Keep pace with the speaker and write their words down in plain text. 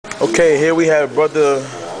Okay, here we have Brother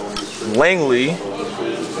Langley,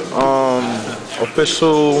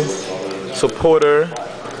 official supporter,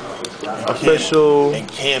 official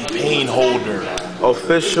campaign holder,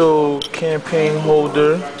 official campaign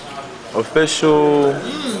holder, official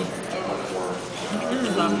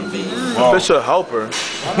official helper,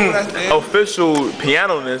 official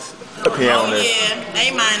pianist. Oh yeah,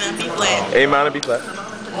 A minor, B flat. A minor, B flat.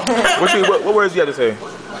 What words you have to say,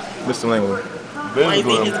 Mr. Langley?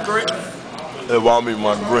 They want me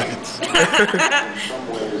my grits.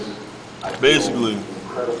 Basically,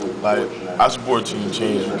 like, I support Team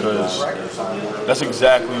Change because that's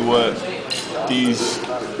exactly what these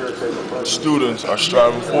students are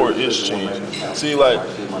striving for, is change. See, like,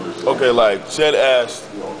 okay, like, said asked,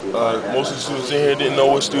 most of the students in here didn't know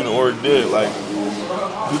what student org did. Like,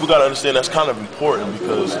 people gotta understand that's kind of important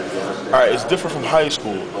because, all right, it's different from high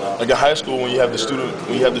school. Like in high school, when you have the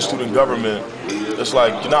student government, it's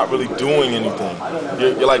like you're not really doing anything.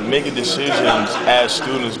 You're like making decisions as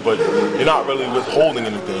students, but you're not really withholding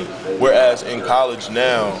anything. Whereas in college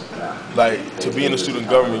now, like, to be in the student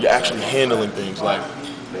government, you're actually handling things. Like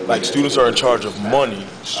students are in charge of money.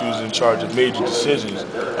 Students are in charge of major decisions.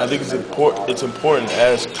 And I think it's important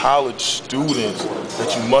as college students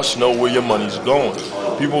that you must know where your money's going.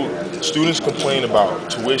 Students complain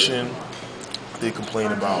about tuition. They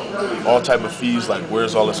complain about all type of fees, like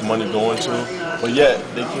where's all this money going to, but yet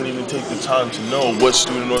they can't even take the time to know what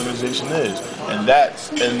student organization is, and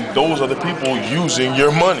those are the people using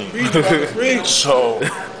your money. So,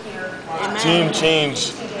 Team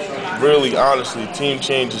Change, really honestly, Team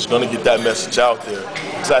Change is going to get that message out there.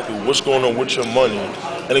 Exactly what's going on with your money,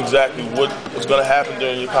 and exactly what's going to happen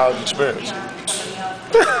during your college experience.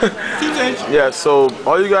 Yeah, so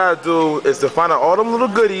all you gotta do is to find out all them little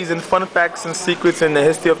goodies and fun facts and secrets and the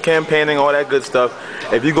history of campaigning, all that good stuff.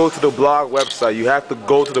 If you go to the blog website, you have to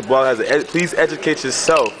go to the blog. Please educate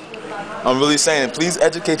yourself. I'm really saying, please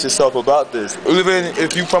educate yourself about this. Even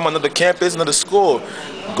if you're from another campus, another school,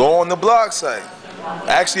 go on the blog site.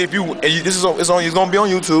 Actually, it's gonna be on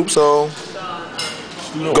YouTube, so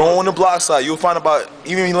go on the blog site. You'll find about,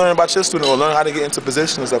 even you learn about your student or learn how to get into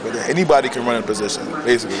positions and stuff like that. Anybody can run a position,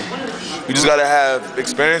 basically. You just gotta have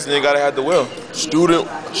experience and you gotta have the will. Student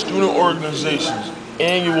organizations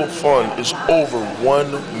annual fund is over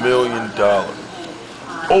 $1 million.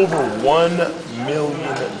 Over $1 million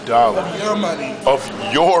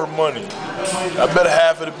of your money. I bet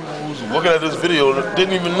half of the people who's looking at this video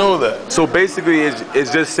didn't even know that. So basically,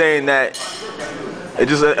 it's just saying that it's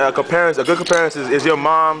just a good comparison is your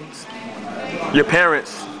mom's, your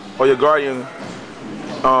parents, or your guardian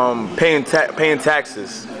paying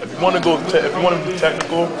taxes. If you want to be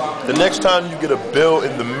technical, the next time you get a bill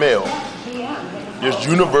in the mail, there's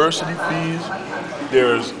university fees,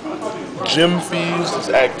 there's gym fees, there's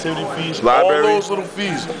activity fees, library, all those little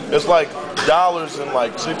fees. It's like dollars and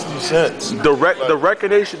like 60 cents. The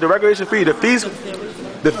recreation fee, the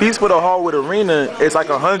fees for the Hallwood Arena is like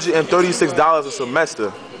 $136 a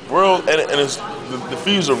semester. And the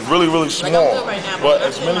fees are really, really small. But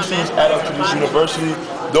as many fees add up to this university,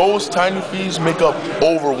 those tiny fees make up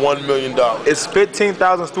over $1 million. It's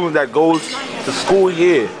 15,000 students that goes to school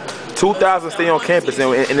here. 2,000 stay on campus,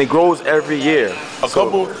 and it grows every year. A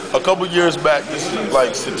couple years back, this is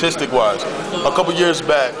like statistic-wise, a couple years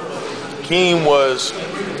back, Keene was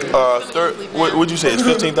what would you say? It's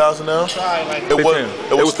 15,000 now. It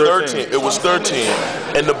was 13. It was 13,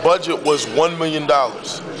 and the budget was $1 million.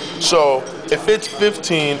 So if it's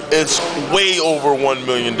 15, it's way over $1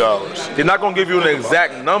 million. They're not gonna give you an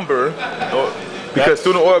exact number because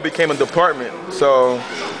student oil became a department, so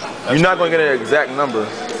you're not gonna get an exact number.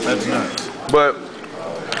 That's nuts. But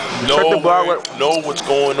know what's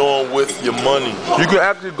going on with your money. You can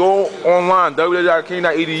actually go online,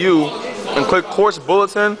 www.king.edu, and click course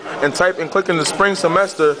bulletin and click in the spring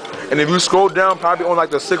semester, and if you scroll down probably on like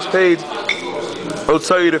the 6th page, it'll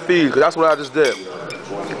tell you the fees, because that's what I just did.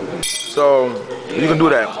 So you can do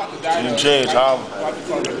that. You can change how.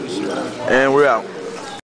 And we're out.